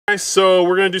So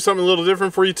we're going to do something a little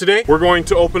different for you today. We're going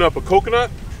to open up a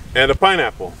coconut and a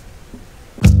pineapple.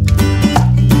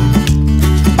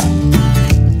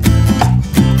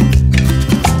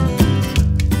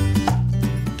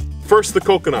 First, the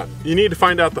coconut. You need to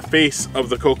find out the face of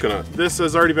the coconut. This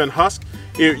has already been husked.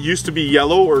 It used to be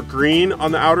yellow or green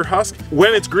on the outer husk.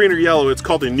 When it's green or yellow, it's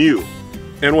called a new.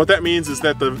 And what that means is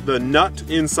that the nut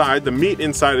inside, the meat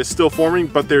inside is still forming,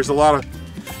 but there's a lot of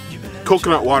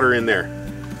coconut water in there.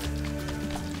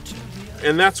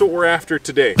 And that's what we're after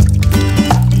today.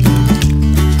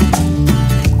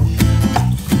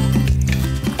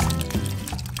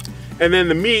 And then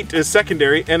the meat is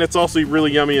secondary, and it's also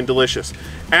really yummy and delicious.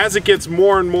 As it gets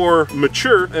more and more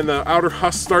mature and the outer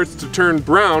husk starts to turn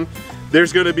brown,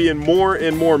 there's going to be more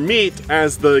and more meat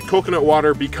as the coconut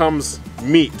water becomes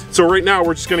meat. So right now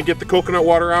we're just going to get the coconut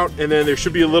water out, and then there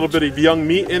should be a little bit of young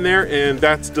meat in there, and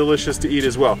that's delicious to eat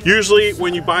as well. Usually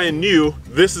when you buy a new,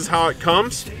 this is how it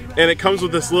comes, and it comes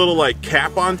with this little like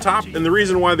cap on top, and the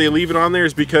reason why they leave it on there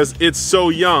is because it's so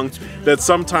young that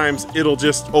sometimes it'll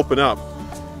just open up.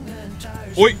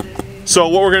 Oi. So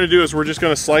what we're going to do is we're just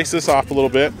going to slice this off a little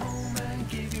bit.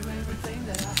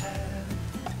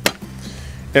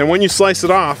 And when you slice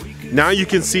it off, now you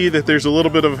can see that there's a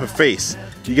little bit of a face.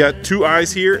 You got two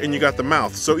eyes here and you got the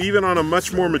mouth. So even on a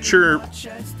much more mature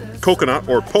coconut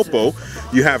or popo,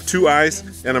 you have two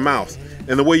eyes and a mouth.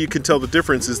 And the way you can tell the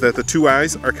difference is that the two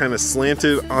eyes are kind of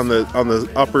slanted on the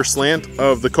upper slant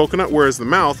of the coconut, whereas the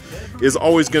mouth is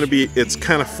always going to be, it's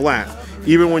kind of flat.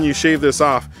 Even when you shave this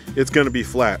off, it's going to be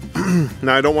flat.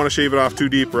 Now I don't want to shave it off too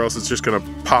deep or else it's just going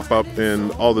to pop up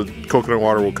and all the coconut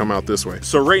water will come out this way.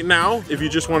 So right now, if you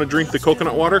just want to drink the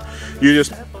coconut water, you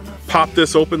just pop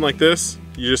this open like this.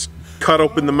 You just cut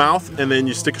open the mouth and then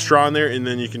you stick a straw in there and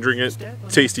then you can drink it.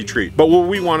 Tasty treat. But what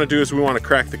we want to do is we want to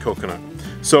crack the coconut.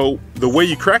 So the way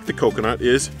you crack the coconut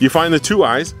is you find the two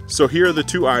eyes. So here are the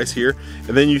two eyes here,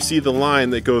 and then you see the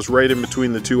line that goes right in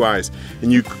between the two eyes.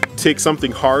 And you take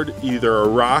something hard, either a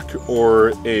rock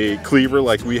or a cleaver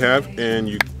like we have, and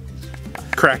you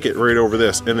crack it right over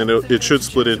this, and then it should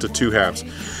split into two halves.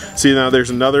 See, now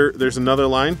there's another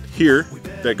line here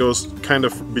that goes kind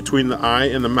of between the eye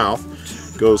and the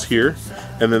mouth, goes here,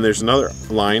 and then there's another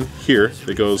line here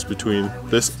that goes between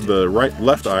the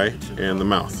left eye and the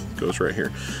mouth. Goes right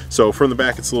here. So from the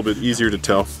back it's a little bit easier to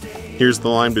tell. Here's the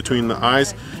line between the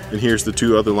eyes, and here's the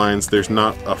two other lines. There's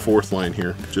not a fourth line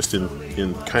here, just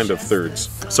in kind of thirds.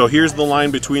 So here's the line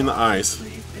between the eyes,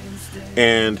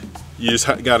 and you just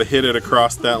got to hit it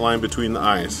across that line between the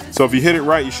eyes. So if you hit it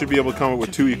right, you should be able to come up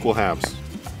with two equal halves.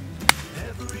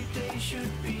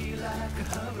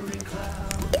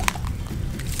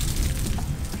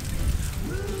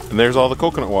 And there's all the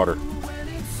coconut water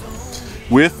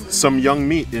with some young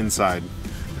meat inside.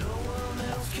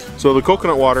 So the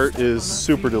coconut water is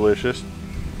super delicious.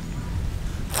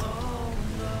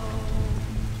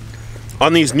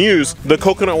 On these news, the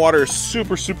coconut water is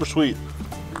super sweet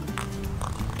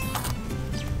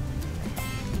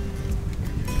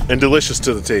and delicious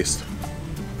to the taste.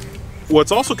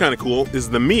 What's also kind of cool is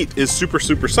the meat is super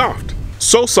soft.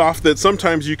 So soft that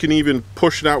sometimes you can even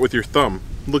push it out with your thumb.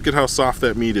 Look at how soft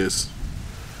that meat is.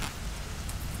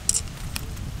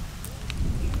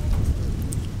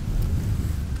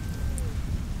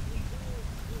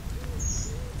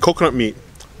 Coconut meat.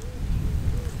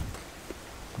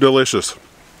 Delicious.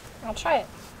 I'll try it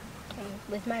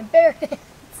with my bare hands.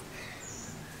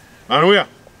 Anuya.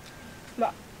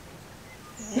 Well.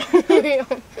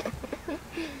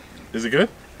 Is it good?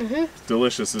 Mm-hmm. It's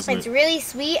delicious, isn't it? It's really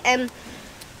sweet, and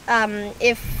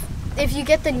if you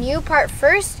get the new part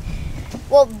first,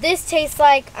 well, this tastes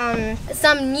like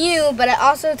some new, but it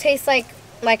also tastes like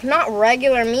not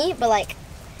regular meat, but like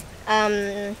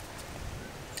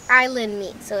island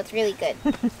meat, so it's really good.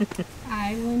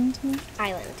 Island meat?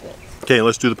 Island meat. Okay,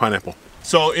 let's do the pineapple.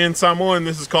 So in Samoan,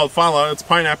 this is called fala. It's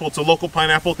pineapple. It's a local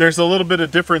pineapple. There's a little bit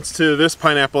of difference to this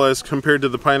pineapple as compared to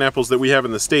the pineapples that we have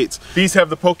in the States. These have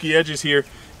the pokey edges here,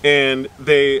 and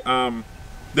they're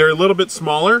a little bit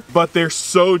smaller, but they're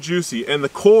so juicy. And the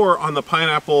core on the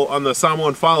pineapple, on the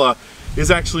Samoan fala, is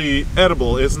actually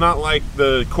edible. It's not like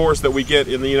the cores that we get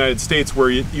in the United States where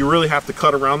you really have to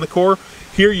cut around the core.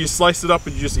 Here you slice it up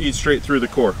and you just eat straight through the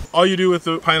core. All you do with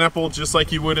the pineapple, just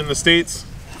like you would in the States,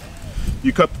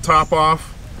 you cut the top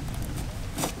off.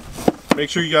 Make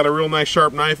sure you got a real nice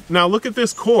sharp knife. Now look at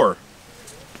this core.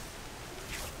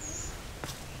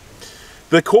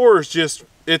 The core is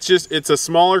it's a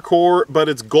smaller core, but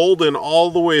it's golden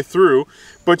all the way through.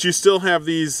 But you still have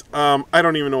these, I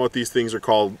don't even know what these things are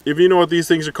called. If you know what these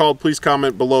things are called, please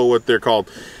comment below what they're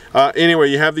called. Anyway,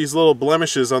 you have these little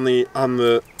blemishes on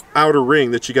the outer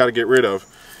ring that you got to get rid of.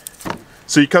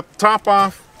 So you cut the top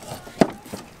off,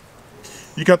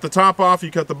 you cut the top off,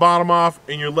 you cut the bottom off,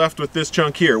 and you're left with this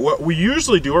chunk here. What we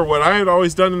usually do, or what I had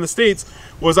always done in the States,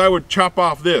 was I would chop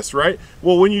off this, right?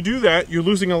 Well, when you do that, you're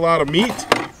losing a lot of meat,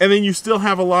 and then you still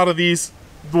have a lot of these,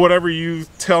 whatever you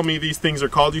tell me these things are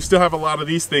called, you still have a lot of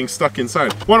these things stuck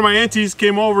inside. One of my aunties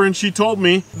came over and she told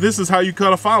me this is how you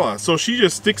cut a fala. So she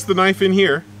just sticks the knife in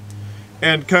here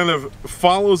and kind of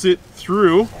follows it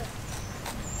through,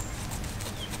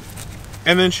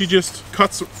 and then she just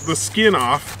cuts the skin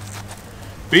off.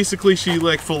 Basically, she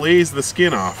like fillets the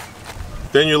skin off.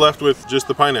 Then you're left with just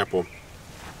the pineapple.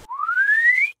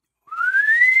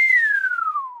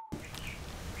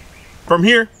 From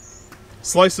here,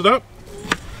 slice it up.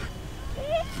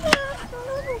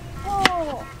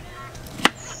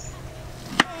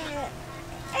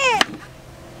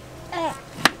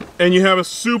 And you have a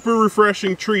super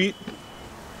refreshing treat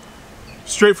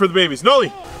straight for the babies.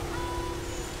 Noli!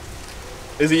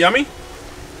 Is it yummy?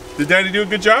 Did Daddy do a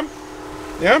good job?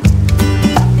 Yeah?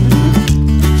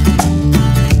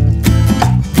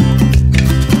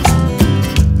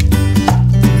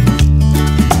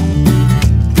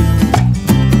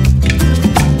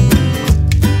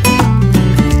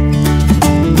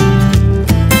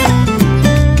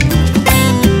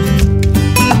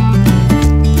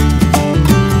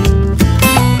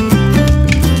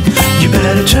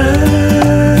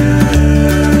 Turn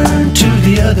to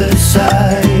the other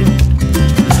side.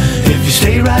 If you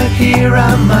stay right here,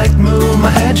 I might move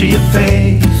my hand to your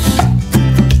face.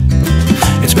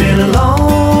 It's been a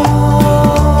long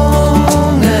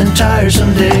and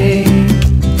tiresome day.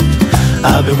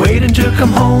 I've been waiting to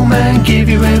come home and give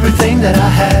you everything that I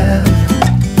have.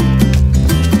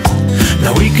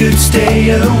 Now we could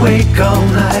stay awake all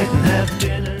night and have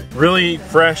dinner. Really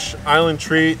fresh island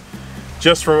treat,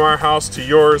 just from our house to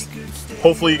yours.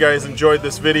 Hopefully you guys enjoyed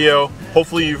this video.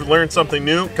 Hopefully you've learned something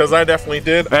new, because I definitely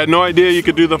did. I had no idea you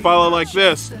could do the fala like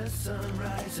this,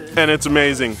 and it's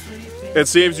amazing. It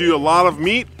saves you a lot of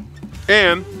meat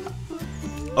and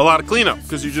a lot of cleanup,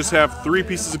 because you just have 3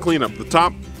 pieces of cleanup: the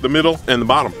top, the middle, and the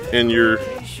bottom, and you're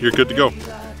good to go.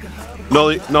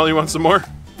 Noli, you want some more?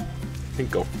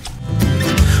 Go.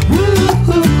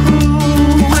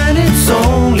 When it's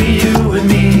only you and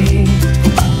me,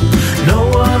 no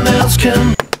one else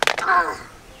can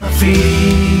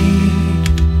feed.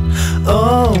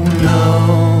 Oh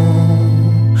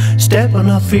no, step on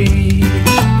our feet.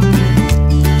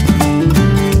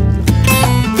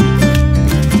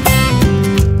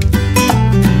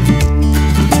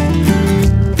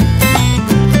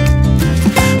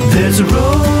 There's a road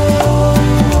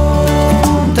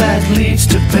that leads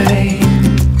to pain.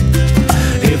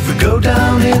 If we go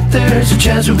down it, there's a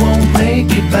chance we won't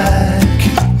make it back.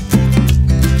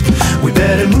 We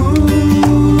better move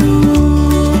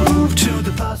to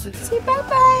the positive. Say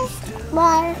bye-bye.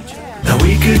 Bye. Now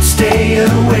we could stay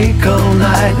awake all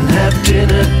night and have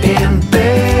dinner in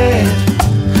bed.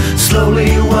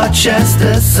 Slowly watch as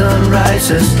the sun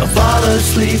rises, or fall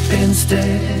asleep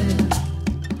instead.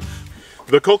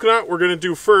 The coconut we're gonna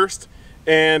do first,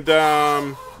 and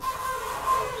okay,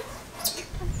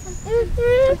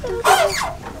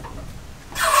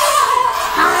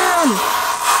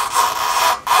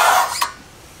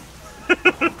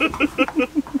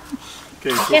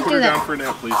 so Can't put do her that. down for a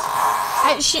nap, please.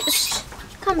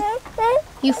 Come.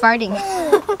 You farting.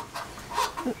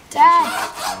 Dad.